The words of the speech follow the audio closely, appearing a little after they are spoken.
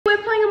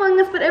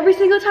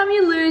single time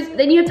you lose,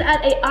 then you have to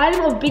add an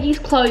item of Biggie's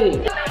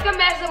clothing. Make a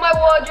mess of my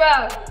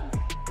wardrobe.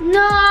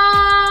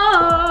 No!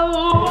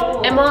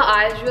 And my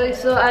eyes really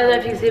sore. I don't know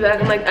if you can see, but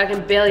I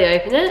can barely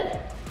open it.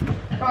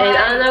 And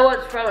I don't know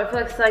what's from. I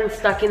feel like something's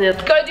stuck in there.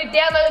 Gotta do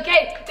download,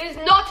 okay? There's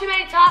not too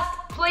many tasks.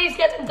 Please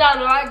get them done,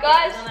 alright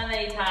guys? There's not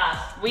many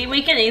tasks.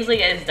 We can easily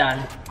get this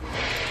done.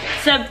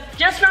 So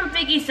just from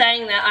Biggie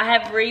saying that, I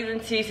have reason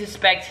to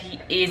suspect he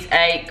is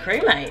a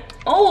crewmate.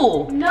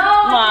 Oh, No!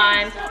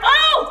 lime.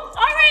 Oh,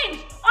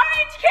 orange!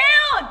 Orange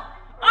killed!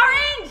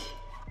 Orange!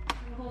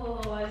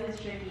 Oh, this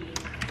is tricky.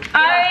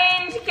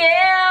 Orange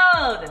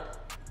killed!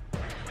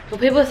 Well,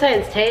 people are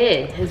saying it's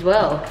tan as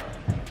well.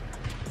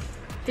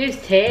 Who's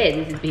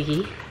tan? This is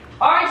Biggie.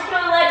 Orange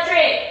killed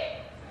electric!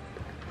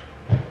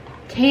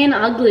 Tan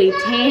ugly.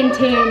 Tan. I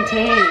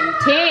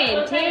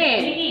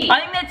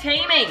think they're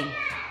teaming.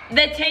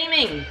 They're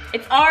teaming.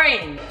 It's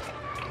orange.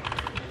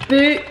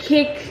 Boot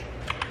kick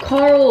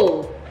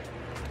Coral.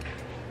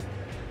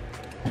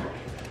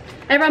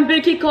 Everyone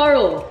boot kick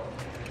Coral.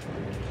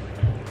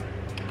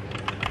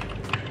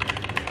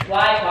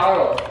 Why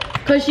Coral?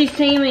 Cause she's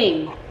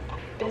teaming.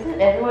 Isn't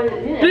everyone?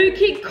 Boot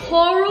kick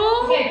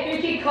Coral Okay,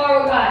 Bookie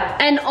Coral guys.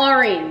 and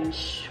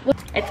orange.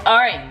 It's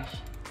orange.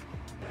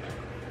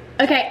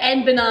 Okay,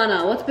 and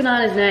banana. What's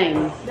banana's name?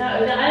 No, I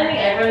don't think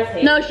everyone's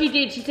teaming. No, she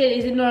did. She said,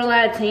 is it not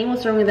allowed team?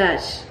 What's wrong with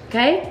that?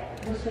 Okay?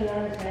 What's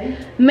banana's name?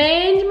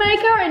 Mange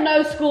maker and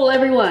no school,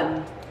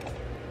 everyone.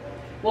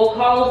 Well,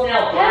 Coral's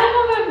now black.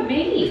 How did I go for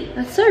Biggie?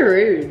 That's so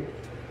rude.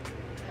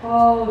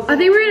 Oh, I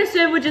think we're in a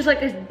server with just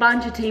like this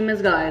bunch of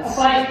teamers, guys.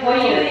 Wait, were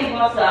you the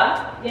imposter?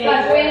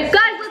 guys, wait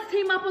Guys, let's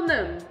team up on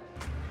them.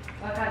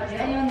 Are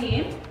you on the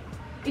imp?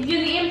 If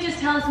you're the imp, just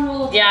tell us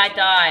more. Yeah, I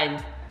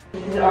died.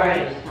 It's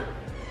orange.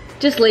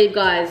 Just leave,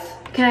 guys.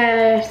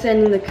 Okay,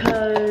 sending the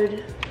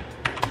code.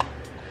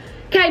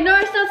 Okay,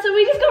 Norris, so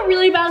we just got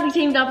really badly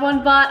teamed up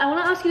on, but I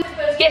want to ask you.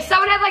 Yeah,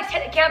 someone had like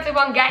 10 accounts in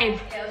one game.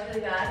 Yeah, it was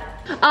really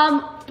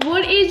bad.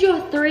 What is your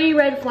 3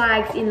 red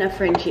flags in a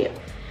friendship?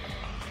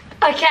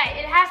 Okay,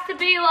 it has to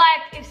be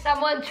like if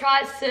someone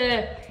tries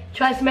to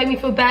make me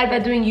feel bad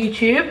about doing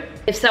YouTube.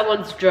 If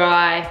someone's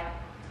dry.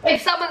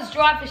 If someone's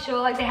dry for sure,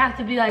 like they have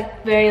to be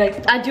like very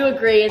like. I do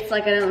agree. It's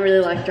like I don't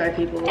really like dry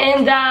people.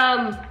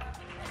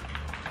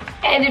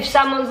 And if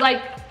someone's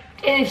like,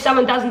 and if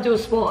someone doesn't do a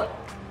sport.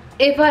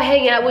 If I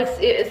hang out with,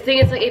 the thing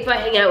is like if I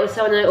hang out with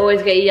someone, I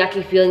always get a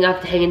yucky feeling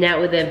after hanging out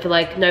with them for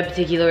like no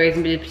particular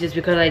reason, but just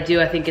because I do,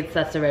 I think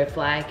that's a red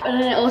flag.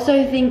 And I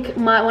also think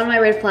one of my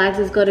red flags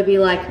has got to be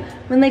like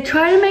when they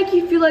try to make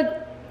you feel like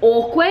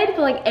awkward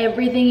for like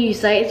everything you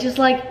say. It's just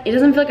like it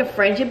doesn't feel like a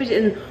friendship,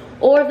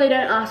 or if they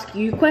don't ask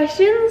you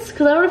questions,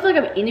 because I don't feel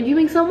like I'm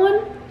interviewing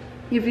someone,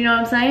 if you know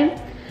what I'm saying.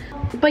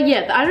 But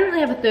yeah, I don't really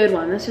have a third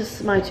one. That's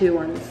just my 2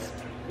 ones.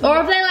 Or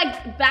if they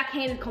like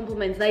backhanded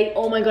compliments,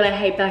 oh my god, I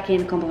hate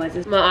backhanded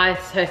compliments. My eyes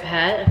so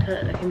bad,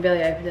 I can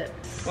barely open it.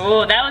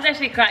 Oh, that was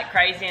actually quite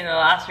crazy in the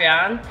last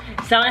round.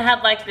 Someone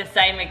had like the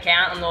same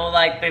account on all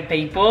like the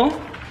people.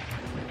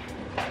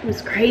 It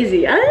was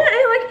crazy. I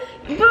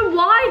don't know, like, but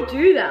why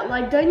do that?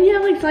 Like, don't you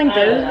have like something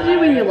better to do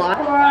with your life?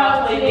 Oh,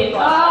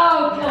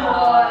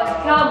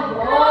 come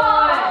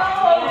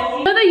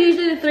on. Are they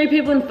usually the 3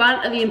 people in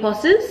front of the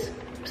imposters,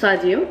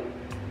 besides you?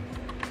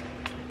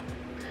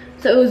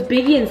 So it was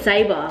Biggie and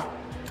Saber.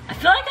 I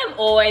feel like I'm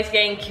always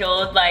getting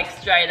killed like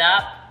straight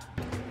up.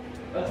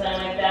 Or something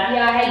like that.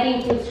 Yeah, I hate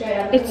being killed straight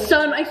up. It's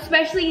so,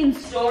 especially in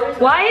stories.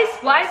 Why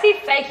is he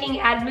faking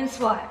admin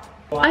swipe?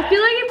 I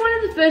feel like if one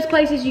of the first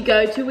places you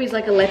go to is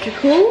like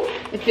electrical,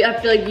 I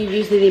feel like you're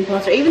usually the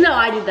imposter, even though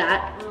I did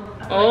that.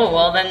 Oh,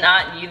 well then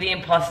aren't you the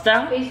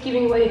imposter? He's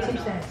giving away your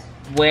tips then.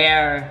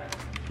 Where?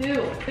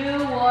 Who,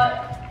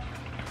 what?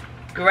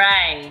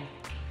 Gray.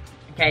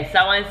 Okay,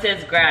 someone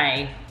says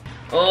gray.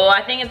 Oh,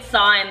 I think it's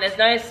Cyan. There's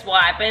no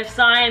swipe. But if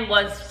Cyan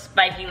was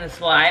faking the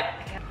swipe.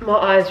 My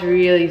eyes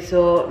really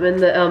sore when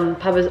the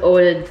pub has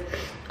ordered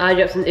eye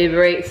drops and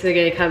Uber Eats, so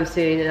they're gonna come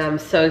soon, and I'm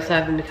so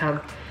excited for them to come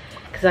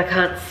because I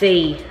can't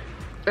see.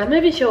 I'm not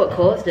even sure what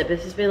caused it, but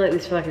it's just been like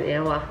this for like an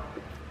hour.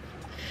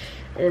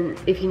 And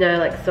if you know,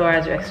 like sore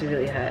eyes are actually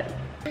really hurt.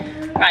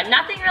 Right,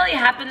 nothing really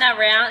happened that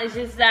round. It's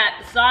just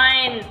that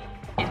Cyan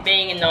is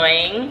being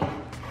annoying.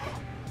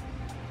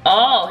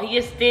 Oh, he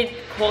just did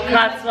core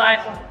card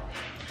swipe.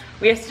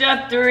 We still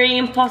have 3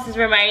 imposters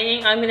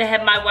remaining. I'm gonna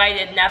head my way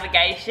to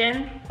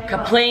navigation.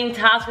 Completing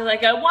tasks as I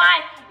go.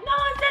 Why? No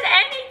one said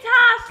any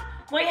task.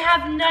 We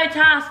have no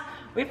task.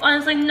 We've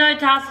honestly no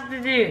tasks to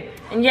do.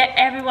 And yet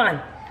everyone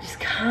just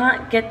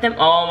can't get them.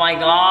 Oh my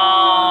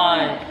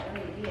god.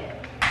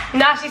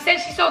 Nah, she said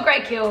she saw a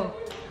great kill.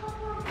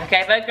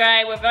 Okay, vote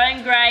Gray. We're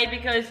voting Gray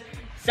because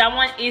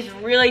someone is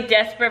really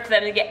desperate for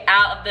them to get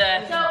out of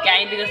the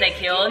game because they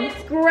killed. If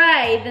it's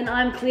Grey, then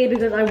I'm clear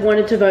because I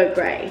wanted to vote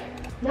Grey.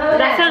 No,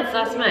 That sounds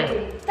sus,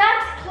 mate.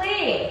 That's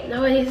clear.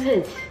 No, it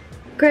isn't.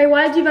 Grey,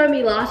 why did you vote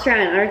me last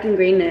round? I reckon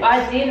green next.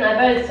 I didn't, I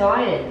voted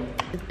Cyan.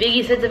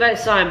 Biggie said to vote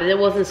Cyan, but it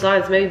wasn't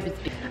Cyan, so maybe it's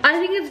Biggie. I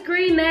think it's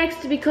green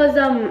next because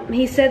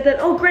he said that,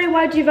 oh Grey,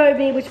 why'd you vote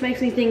me? Which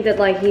makes me think that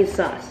like he's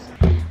sus.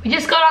 We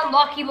just got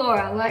unlucky,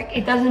 Laura. Like,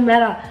 it doesn't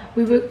matter.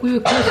 We were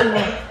close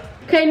enough.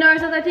 Okay,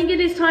 Norris, I think it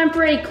is time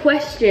for a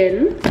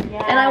question.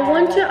 Yeah. And I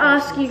want to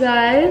ask you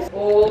guys,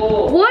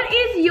 what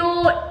is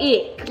your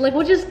ick? Like,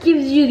 what just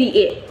gives you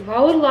the ick? I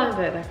would like to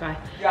vote that guy.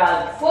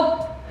 Drugs.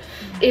 What?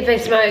 If they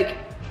smoke.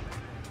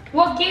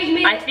 What gives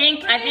me? I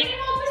think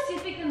more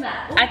specific than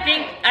that.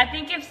 I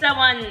think if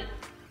someone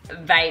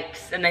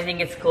vapes and they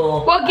think it's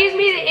cool. What gives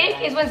me the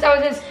ick is when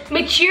someone says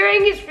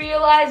maturing is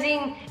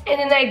realizing, and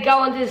then they go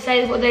on to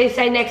say what they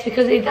say next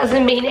because it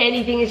doesn't mean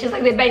anything. It's just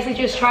like they're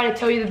basically just trying to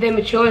tell you that they're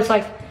mature. It's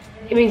like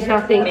it means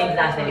nothing. It means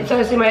nothing. It's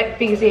honestly my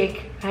biggest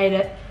ick. I hate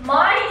it.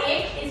 My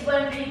ick is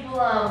when people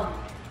Oh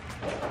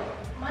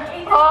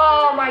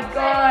my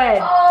god.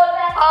 Oh,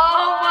 that's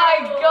Oh my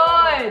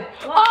god.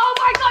 Oh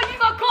my god, you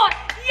got caught.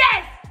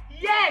 Yes.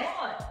 Yes.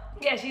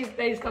 Yeah,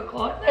 they just got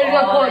caught. They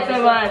got caught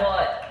so bad.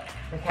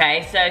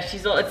 Okay, so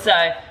she's all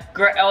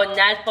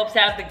Naz pops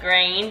out the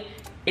green.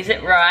 Is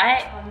it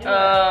right?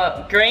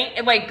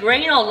 Green. Wait,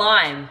 green or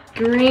lime?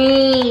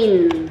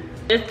 green.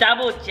 Just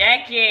double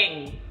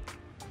checking.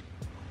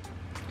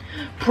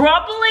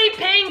 Probably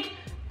pink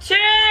too.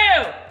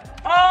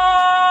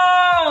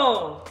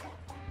 Oh!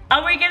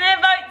 Are we gonna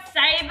vote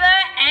Saber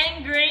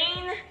and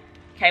green?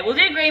 Okay, we'll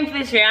do green for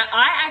this round.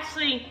 I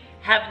actually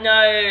have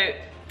no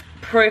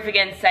proof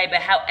against Saber.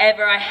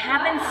 However, I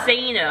haven't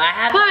seen her.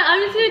 Fine,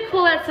 I'm just gonna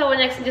call out someone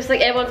next and just like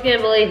everyone's gonna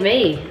believe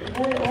me.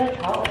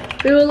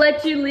 We will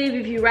let you live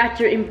if you rat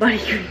your in buddy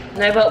green.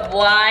 No, but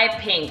why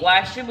pink?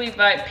 Why should we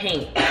vote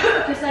pink?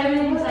 Because Saber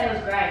didn't say it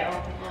was great.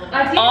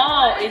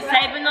 Oh, is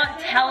Saber not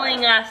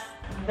telling us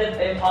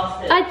the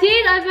imposters? I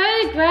did, I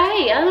voted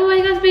grey. I don't know why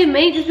you guys being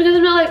mean just because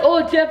I'm not like,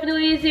 oh,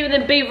 definitely is here and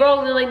then be wrong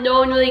and then like no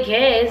one really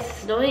cares.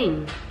 It's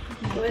annoying.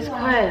 Always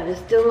quiet,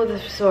 just dealing with a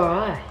sore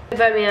eye. They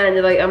vote me out and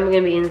they're like, I'm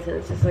gonna be innocent.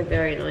 It's just like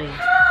very annoying.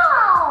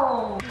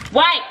 How?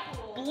 Wait,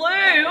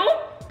 blue?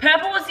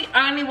 Purple was the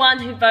only one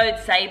who voted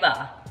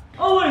Saber.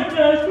 Oh my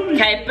gosh.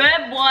 Okay,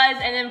 Burb was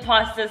an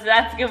imposter, so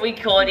that's good we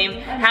caught him.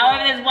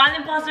 However, there's one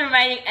imposter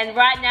remaining, and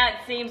right now it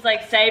seems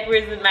like Saber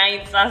is the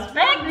main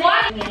suspect.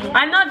 What?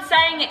 I'm not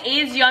saying it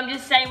is you, I'm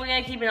just saying we're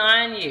gonna keep an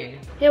eye on you.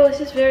 Yeah, well, it's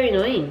just very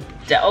annoying.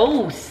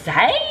 Oh,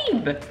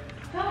 Sabe!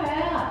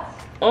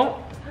 Oh.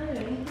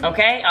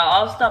 Okay,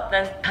 I'll stop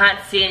this. Can't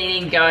see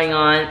anything going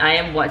on. I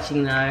am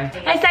watching though.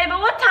 Hey Saber,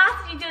 what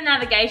task did you do in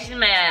navigation,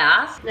 may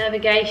I ask?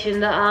 Navigation,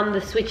 the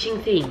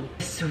switching thing.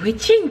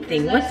 Switching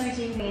thing? What's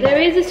switching thing? There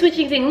is a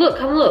switching thing, look,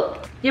 come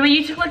look. Yeah, but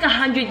you took like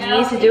 100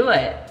 years to do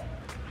it.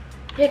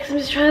 Yeah, because I'm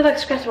just trying to like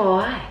scratch my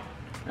eye.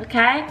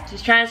 Okay,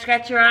 just trying to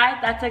scratch your eye,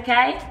 that's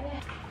okay?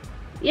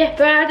 Yeah,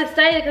 but I had to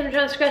stay there because I'm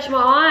trying to scratch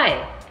my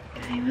eye.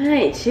 Hey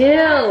mate,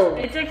 chill.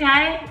 It's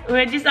okay,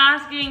 we're just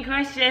asking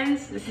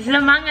questions. This is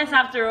Among Us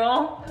after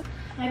all.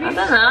 I don't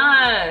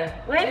know.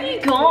 Where have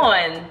you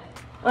gone?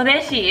 Well,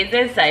 there she is,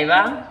 there's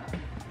Saber.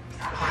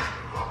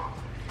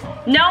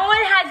 No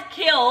one has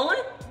killed,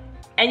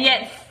 and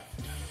yet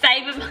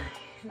Saber...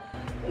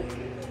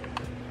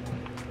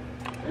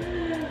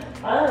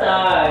 I don't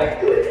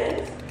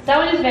know.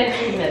 Someone just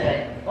ventured in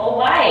it. Oh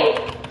wait,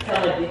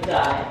 someone did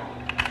die.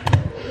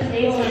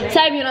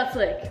 Saber, you're not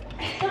slick.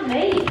 It's not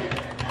me.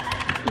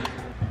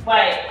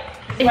 Wait,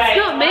 It's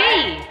not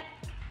me.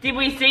 Did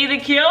we see the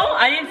kill?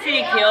 I didn't see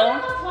a kill.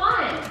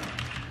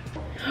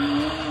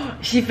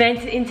 She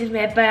vented into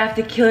medbay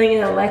after killing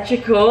an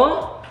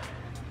electrical.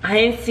 I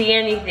didn't see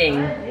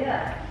anything.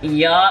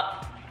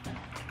 Yup.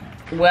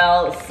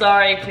 Well,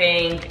 sorry,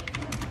 Pink.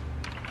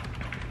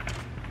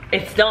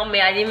 It's not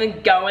me. I didn't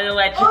even go in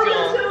electrical. Oh,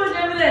 there's so much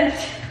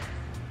evidence.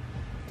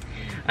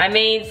 I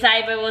mean,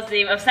 Saber was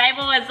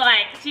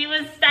like, she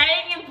was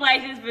staying in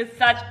places for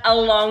such a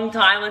long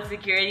time on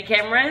security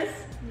cameras.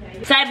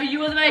 Yeah, Saber, you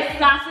were the most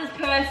fastest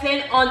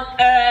person on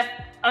earth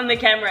on the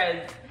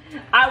cameras.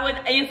 I would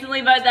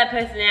instantly vote that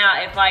person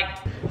out if like...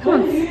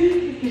 Come on,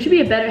 you should be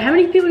a better... How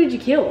many people did you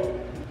kill?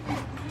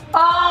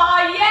 Oh,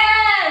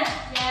 yes!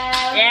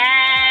 Yay!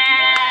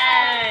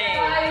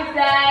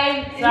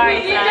 Sorry,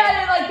 you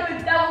tried to like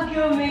double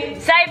kill me.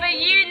 Saber,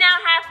 you now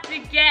have to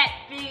get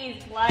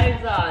these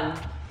clothes on.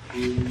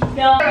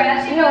 No,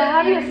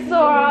 having a sore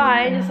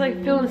eye and just like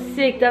feeling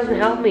sick doesn't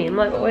help me. I'm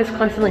like always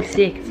constantly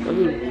sick. It's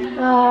funny.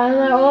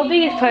 All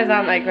Biggie's clothes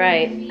aren't that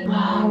great.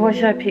 What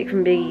should I pick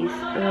from Biggie's?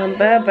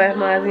 Both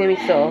my eyes are gonna be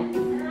sore.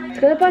 It's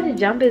got a bunch of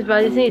jumpers, but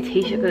I just need a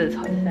t-shirt because it's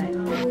hot today.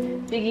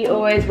 Biggie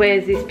always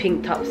wears this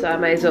pink top, so I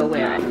may as well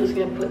wear it. I'm just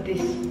gonna put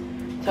this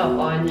top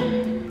on.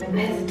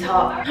 There's the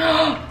top.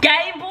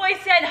 Game Boy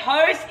said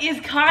host is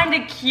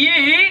kinda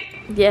cute.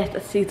 Yes,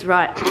 that's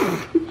right.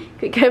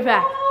 Go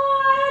back.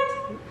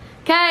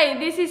 Okay,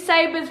 this is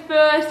Saber's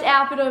first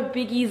outfit of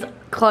Biggie's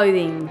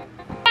clothing.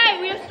 Okay,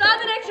 we have started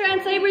the next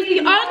round. Saber is the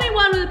only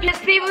one with a There's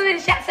people in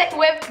the chat saying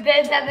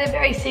they're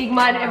very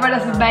Sigma and everyone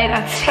else is beta.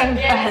 It's so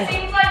bad. It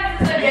seems like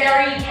this is a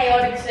very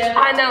chaotic server.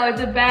 I know,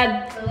 it's a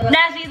bad...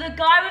 Nazzy, the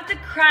guy with the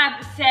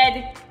crab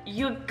said,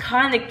 you're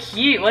kinda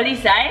cute. What did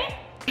he say?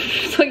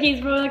 So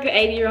he's probably like an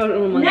 80-year-old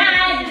woman.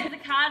 Nah, this is a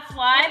card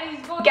swipe.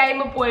 He's got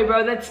Gamer Boy,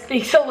 bro. That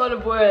speaks a lot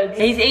of words.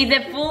 He's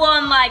either full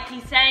on like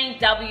he's saying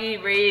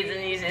W reads and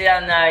he's, I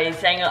don't know, he's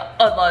saying a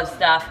lot of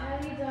stuff. How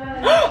did he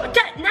die?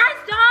 Naz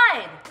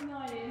died! No,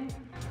 I didn't.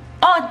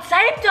 Oh,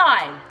 Sabe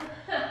died!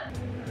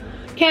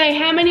 Okay,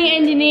 how many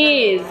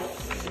engineers?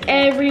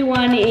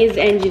 Everyone is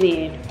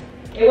engineered.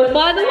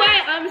 By the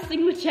way, I'm a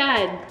Sigma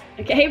Chad.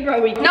 Okay, bro.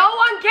 No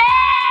one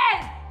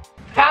cares!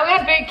 I'm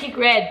gonna boot kick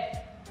Red.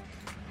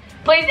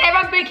 Please,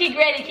 everyone boot kick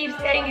Red. He keeps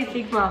saying he's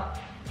Sigma.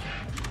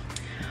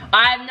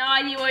 I have no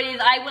idea what it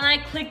is. When I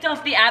clicked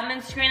off the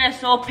admin screen, I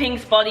saw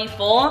Pink's body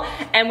fall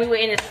and we were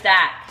in a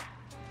stack.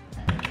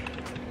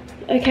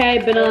 Okay,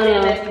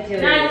 banana.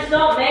 No, it's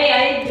not me.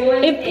 I didn't do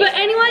anything. But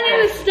anyone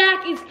in a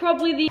stack is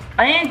probably the.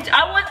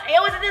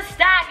 It was in the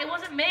stack. It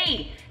wasn't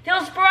me. There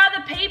was 4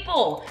 other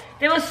people.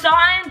 There was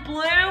Cyan,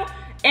 Blue,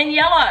 and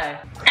Yellow.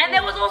 And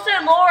there was also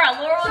Laura.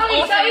 Laura was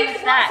also in the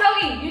stack.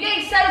 Sorry, you're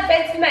getting so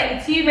defensive, mate.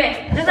 It's you,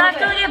 mate. Because I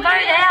still get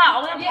voted out. I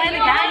want to play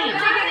the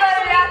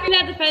game.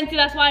 That defensive,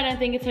 that's why I don't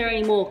think it's her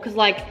anymore. Cause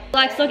like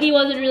Socky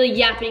wasn't really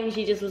yapping.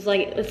 She just was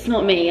like, it's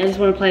not me. I just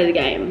want to play the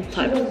game.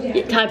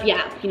 Type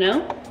yap, you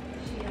know?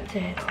 I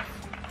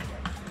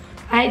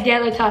hate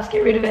download tasks.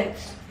 Get rid of it.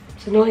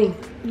 It's annoying.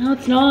 No,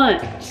 it's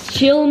not. Just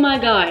chill, my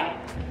guy.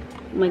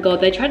 Oh my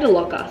god, they tried to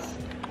lock us.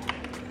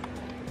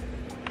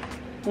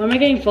 Why am I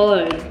getting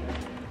followed?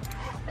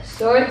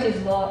 Storage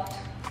is locked.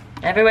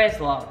 Everywhere's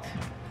locked.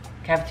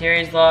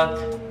 Cafeteria's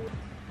locked.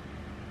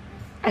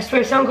 I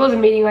swear if someone calls a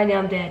meeting right now,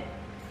 I'm dead.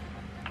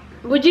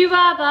 Would you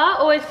rather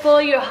always follow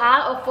your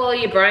heart or follow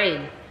your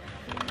brain?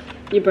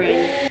 Your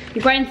brain.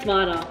 Your brain's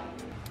smarter.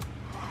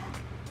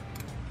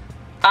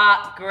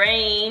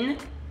 Green.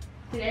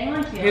 Did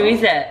anyone kill? Who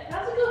is it?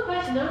 That's a good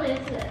question, don't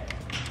answer it.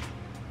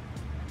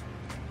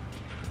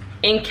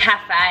 In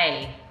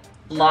cafe.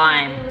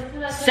 Lime.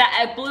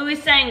 Blue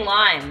is saying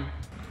lime.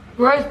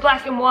 Rose,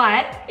 black, and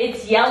white.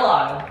 It's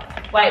yellow.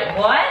 Wait,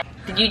 what?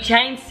 Did you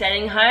change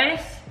setting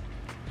host?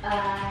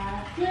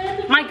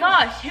 My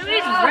gosh, who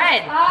is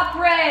red? Up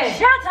red.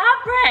 Shut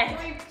up,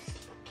 red.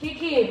 Kick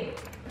him.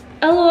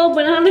 LOL,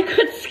 banana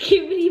got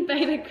skibbity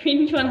beta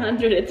cringe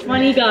 100. It's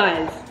funny,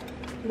 guys.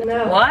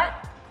 No.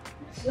 What?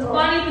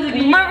 Funny for the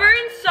video.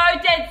 Maroon's so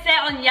dead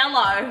set on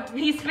yellow.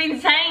 He's been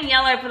saying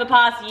yellow for the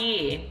past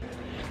year.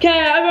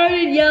 Okay, I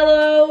voted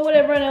yellow. What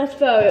everyone else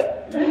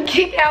vote?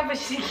 Kick out for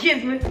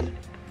shit.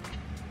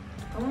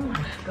 Oh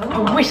my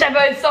god. I wish I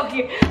voted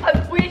Socky.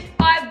 I wish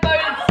I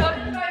voted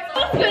Socky. I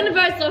was going to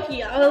vote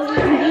Socky. I was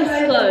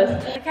this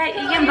close. Okay,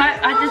 you can vote.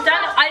 I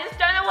just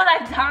don't know what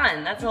I've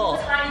done. That's all.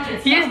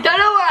 You just don't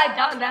know what I've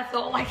done, that's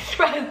all. Like,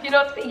 you're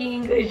not speaking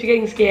English, you're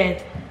getting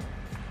scared.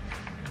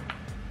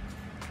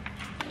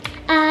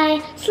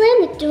 I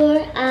slam the door,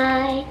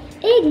 I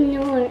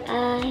ignore,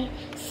 I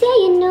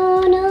say no,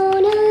 no, no,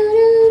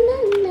 no, no,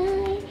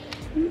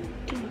 no.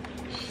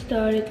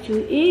 Started to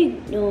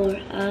ignore,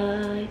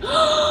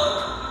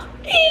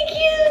 He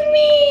killed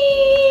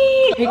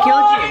me! Who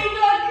killed you? He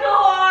got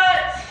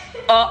caught!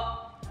 Oh,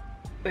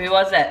 who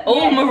was it?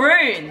 Oh, yes.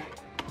 Maroon!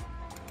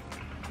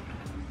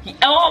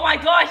 Oh my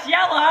gosh,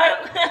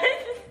 yellow!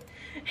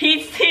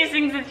 he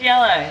thinks it's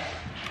yellow.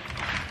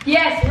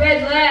 Yes,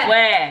 red left.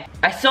 Where?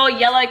 I saw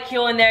yellow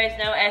kill and there is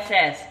no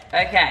SS.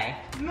 Okay.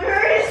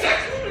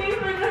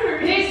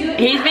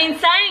 He's been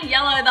saying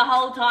yellow the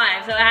whole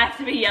time, so it has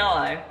to be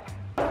yellow.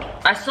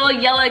 I saw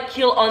yellow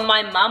kill on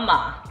my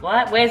mama.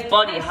 What? Where's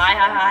body?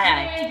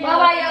 Hi. Bye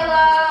bye,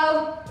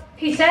 yellow.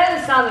 He said at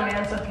the start of the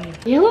round,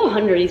 Socky. Yellow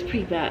 100 is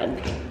pretty bad.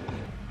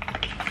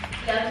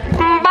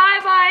 Bye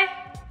bye.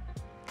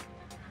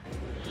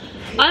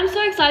 I'm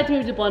so excited to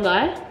move to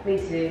Bondi. Me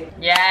too.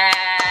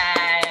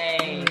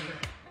 Yay!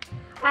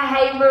 I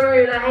hate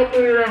maroon, I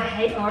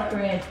hate art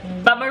red.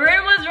 But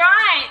Maroon was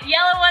right.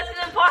 Yellow was an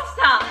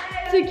imposter.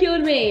 Who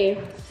killed me?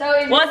 So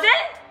was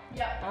it?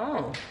 Yeah.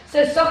 Oh.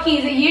 So Socky,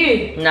 is it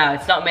you? No,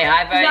 it's not me.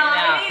 I voted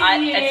out.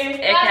 It is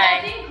you. Okay. I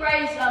think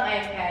Grace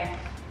AFK.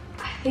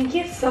 I think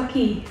it's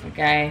Socky.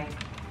 Okay.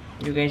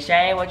 You can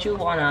say what you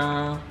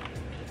wanna.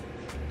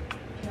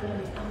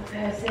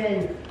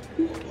 Person.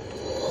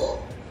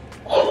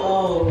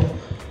 Oh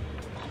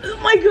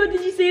my god,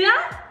 did you see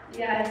that?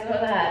 Yeah, I saw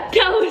that.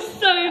 That was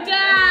so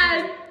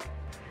bad.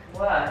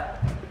 What?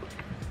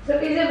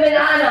 Socky's a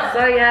banana.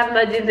 Something happened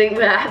I didn't think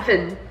would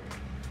happen.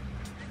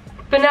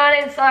 Banana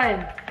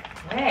inside.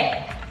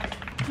 Where?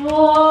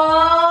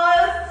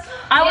 What?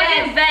 I was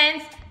in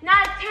vents.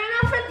 Nah, turn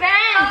off the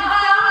vents. It's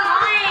so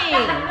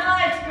annoying. No,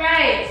 it's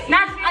great.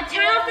 Nah,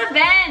 turn off the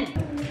vents.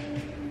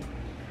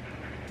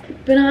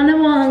 Banana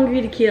more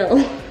hungry to kill.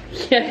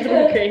 Yeah, I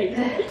agree.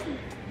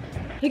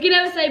 Who can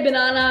ever say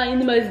banana in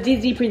the most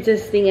Disney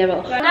princess thing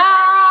ever? Banana.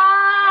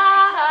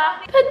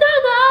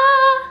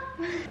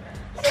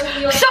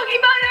 Socky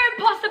murder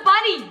imposter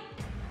buddy.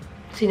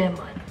 See, never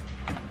mind.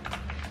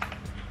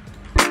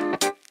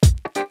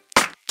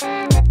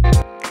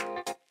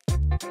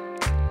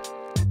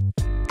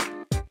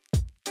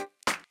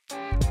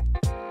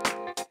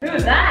 Who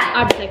was that? I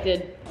protected.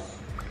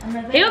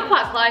 He got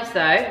quite close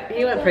though.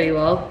 He went pretty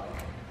well.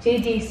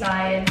 GG,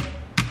 Cyan.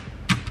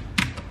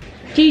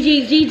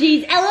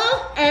 GG's,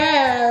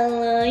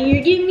 LOL.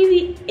 You're giving me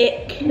the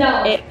ick.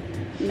 No. Ick.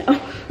 No.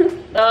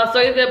 Oh,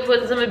 Socky's gonna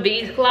put some of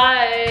Biggie's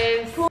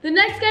clothes. The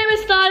next game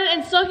has started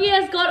and Socky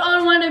has got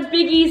on one of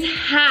Biggie's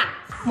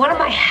hats. One of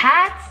my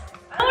hats?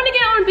 I want to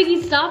get on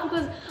Biggie's stuff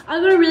because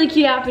I've got a really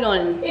cute outfit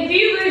on. If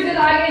you lose it,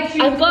 I get to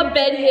choose. I've got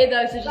bed hair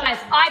though, so just... Guys,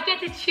 I get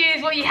to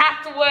choose what you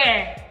have to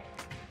wear.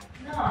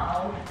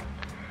 No.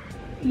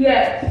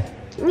 Yes.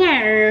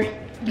 No.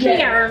 Yeah.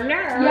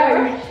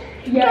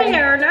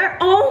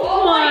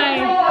 Oh my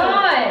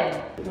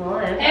God.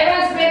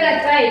 Everyone spin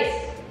that face.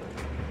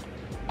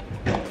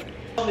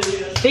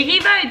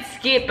 Biggie voted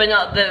Skip, but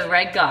not the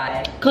red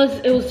guy.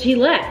 Because he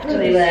left.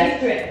 He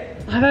left.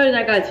 I voted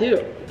that guy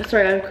too.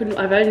 Sorry, I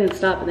voted in the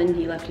start, but then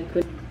he left and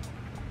couldn't.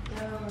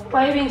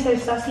 Why are you being so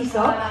sussy,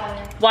 Sock?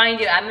 Why are you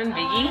doing admin,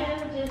 Biggie?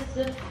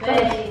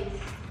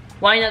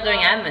 Why are you not doing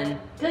admin?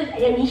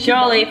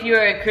 Surely if you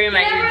were a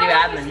crewmate, you would do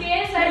admin.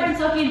 Everyone,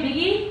 Socky and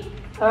Biggie.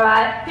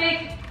 Alright.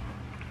 Pick.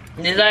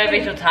 There's no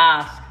official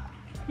task.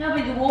 No,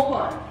 but you walk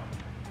on.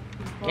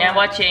 Yeah, I'm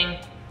watching.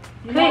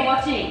 You're not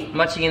watching. I'm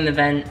watching in the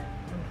vent.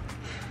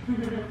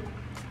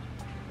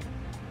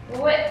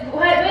 Wait,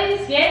 you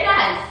scared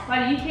us? Why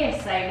do you care,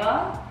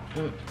 Saber?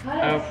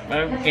 Oh,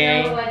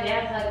 okay.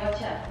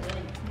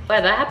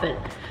 Where that happened?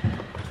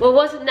 Well,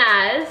 was it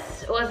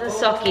Naz? Was it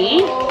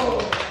Socky?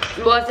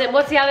 Was it,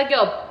 what's the other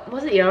girl?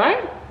 Was it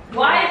Yoro?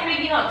 Why is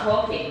Biggie not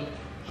talking?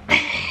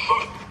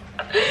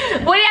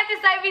 What do you have to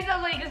say for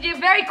yourself, Lee? Because you're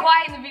very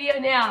quiet in the video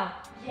now.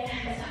 Yeah,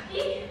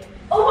 Socky?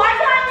 Oh, why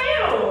can't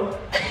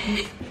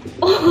you?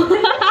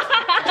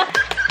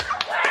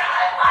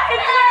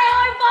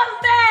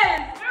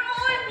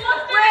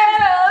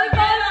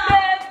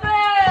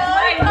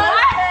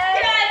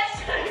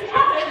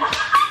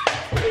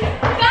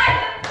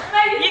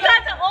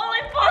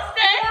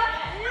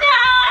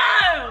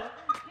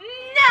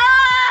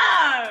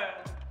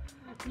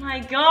 My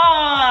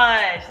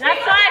gosh,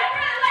 that's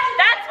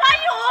why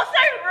you're all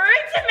so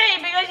rude to me,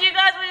 because you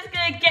guys were just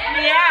gonna get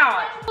me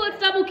out. Oh, it's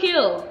double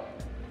kill.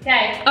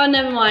 Okay. Oh,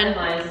 never mind.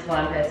 Mine is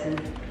one person.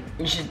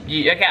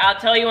 Okay, I'll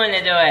tell you when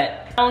to do it.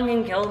 No one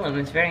can kill them.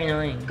 It's very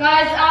annoying.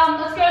 Guys,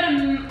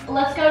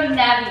 let's go to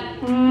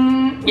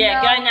Navi.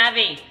 Yeah, go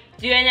Navi.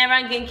 And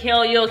everyone can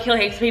kill. You'll kill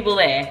heaps of people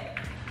there.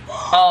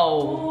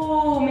 Oh.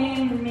 Oh,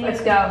 me.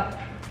 Let's go.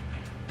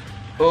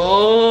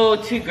 Oh,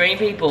 2 green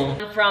people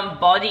from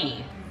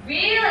body.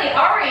 Really?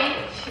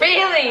 Orange?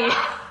 Really?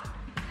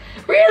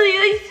 Really?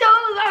 They so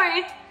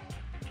sorry.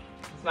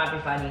 This might be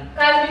funny.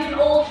 Guys, we can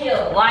all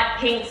kill. Light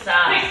pink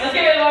sauce. Quick, let's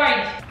get it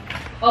orange.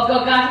 Oh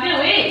god, guys, we're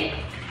gonna win.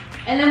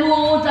 And then we'll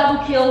all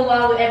double kill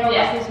while everyone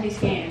else needs to be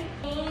scammed.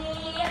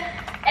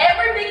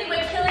 Everything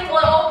we're killing,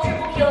 we're all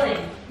triple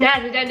killing. Nah,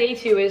 we don't need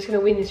to. We're just gonna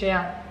win this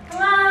round.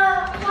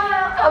 Wow.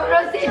 I'm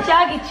gonna say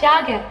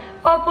chugga.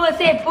 Oh, boy,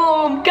 say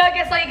boom. Go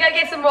get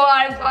some more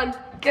items on.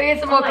 Go get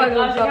some more clothes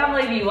on I top. can't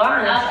believe you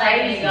won. That's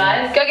crazy,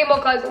 guys. Go get more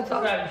clothes on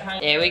top.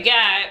 There we go.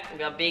 We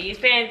got Biggie's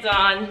pants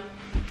on.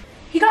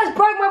 You guys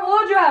broke my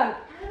wardrobe.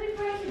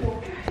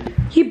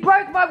 You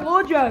broke my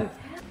wardrobe.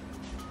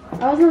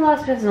 I wasn't the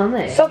last person on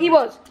there. Socky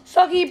was.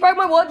 Socky, you broke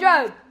my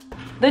wardrobe.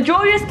 The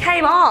drawer just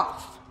came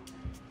off.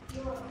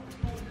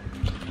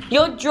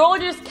 Your drawer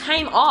just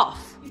came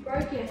off. You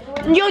broke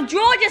it. Your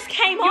drawer just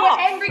came You were off.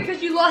 angry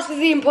because you lost as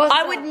the imposter.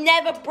 I would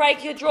never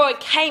break your drawer. It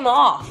came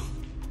off.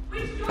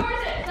 Which drawer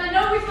is it? I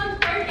know which one's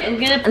broken. I'm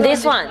gonna put And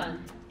this on one.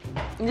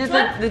 This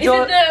What? the Is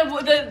drawer.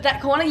 it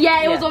that corner?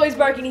 Yeah, it was Yeah. always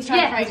broken. He's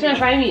trying Yeah, to it's frame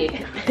gonna me.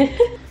 frame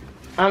you.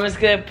 I'm just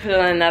gonna put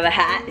on another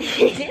hat.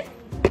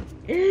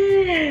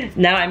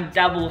 Now I'm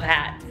double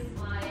hat.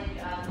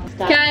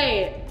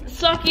 Okay,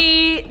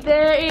 Socky,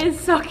 there is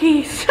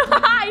Socky.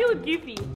 You're goofy.